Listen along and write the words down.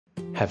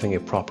having a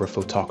proper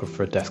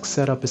photographer desk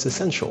setup is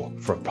essential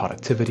for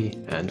productivity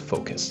and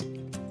focus.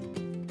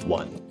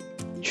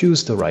 1.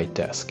 Choose the right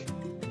desk.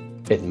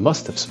 It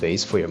must have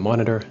space for your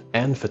monitor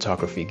and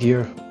photography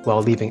gear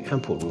while leaving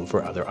ample room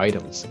for other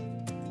items.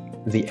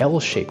 The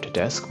L-shaped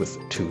desk with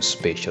 2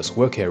 spacious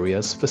work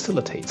areas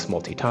facilitates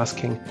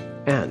multitasking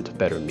and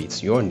better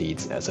meets your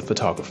needs as a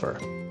photographer.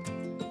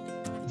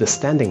 The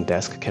standing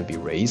desk can be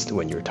raised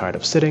when you're tired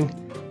of sitting,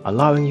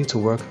 allowing you to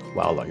work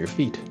while on your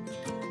feet.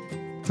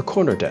 The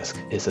corner desk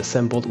is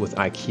assembled with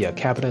IKEA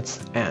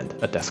cabinets and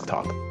a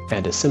desktop,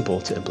 and is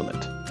simple to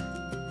implement.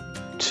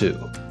 2.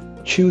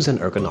 Choose an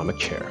ergonomic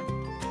chair.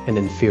 An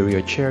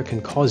inferior chair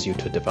can cause you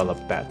to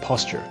develop bad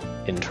posture,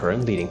 in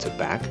turn leading to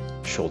back,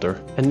 shoulder,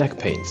 and neck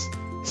pains,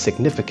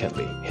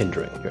 significantly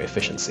hindering your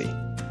efficiency.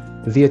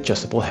 The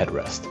adjustable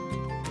headrest.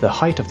 The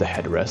height of the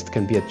headrest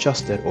can be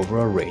adjusted over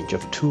a range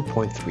of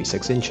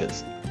 2.36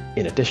 inches.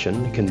 In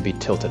addition, it can be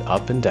tilted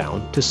up and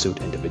down to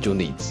suit individual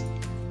needs.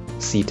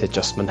 Seat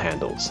adjustment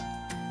handles.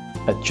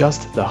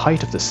 Adjust the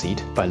height of the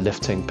seat by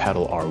lifting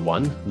paddle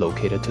R1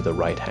 located to the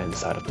right-hand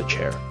side of the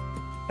chair.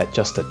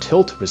 Adjust the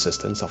tilt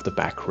resistance of the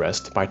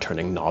backrest by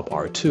turning knob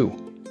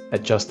R2.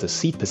 Adjust the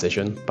seat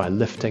position by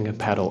lifting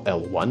paddle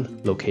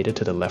L1 located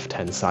to the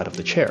left-hand side of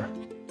the chair.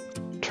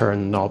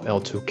 Turn knob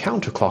L2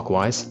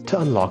 counterclockwise to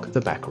unlock the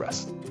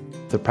backrest.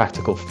 The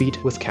practical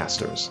feet with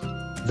casters.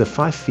 The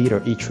 5 feet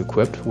are each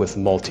equipped with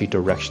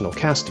multi-directional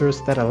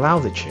casters that allow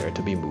the chair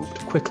to be moved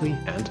quickly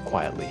and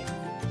quietly.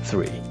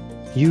 3.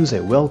 Use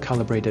a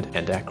well-calibrated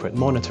and accurate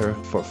monitor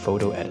for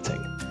photo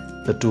editing.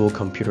 The dual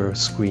computer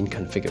screen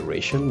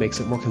configuration makes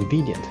it more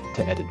convenient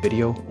to edit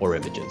video or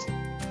images.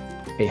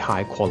 A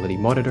high-quality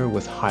monitor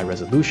with high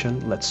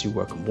resolution lets you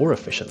work more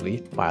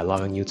efficiently by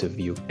allowing you to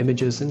view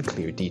images in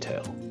clear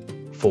detail.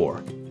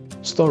 4.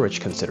 Storage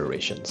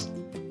considerations.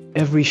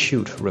 Every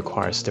shoot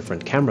requires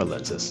different camera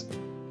lenses,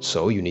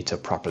 so you need to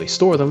properly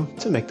store them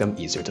to make them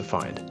easier to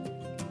find.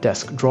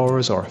 Desk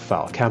drawers or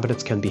file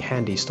cabinets can be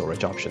handy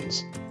storage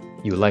options.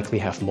 You likely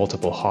have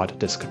multiple hard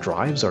disk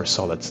drives or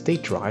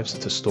solid-state drives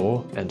to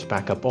store and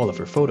back up all of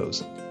your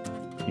photos.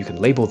 You can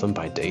label them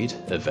by date,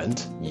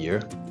 event,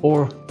 year,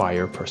 or by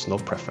your personal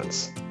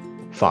preference.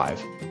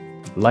 5.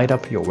 Light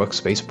up your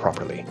workspace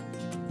properly.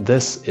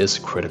 This is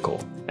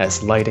critical,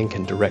 as lighting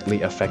can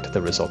directly affect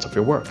the results of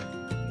your work.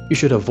 You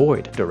should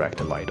avoid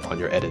direct light on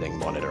your editing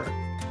monitor.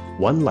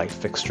 One light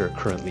fixture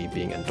currently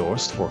being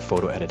endorsed for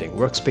photo editing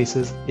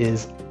workspaces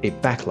is a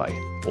backlight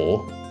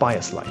or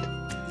bias light.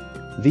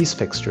 These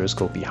fixtures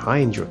go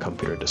behind your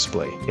computer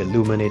display,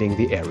 illuminating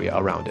the area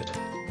around it.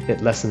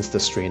 It lessens the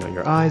strain on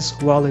your eyes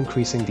while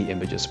increasing the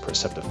image's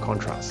perceptive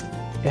contrast.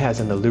 It has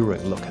an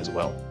alluring look as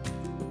well.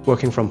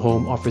 Working from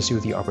home offers you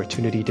the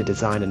opportunity to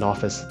design an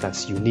office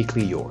that's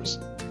uniquely yours.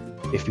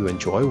 If you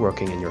enjoy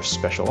working in your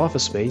special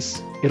office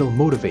space, it'll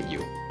motivate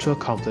you to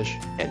accomplish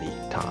any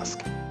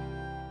task.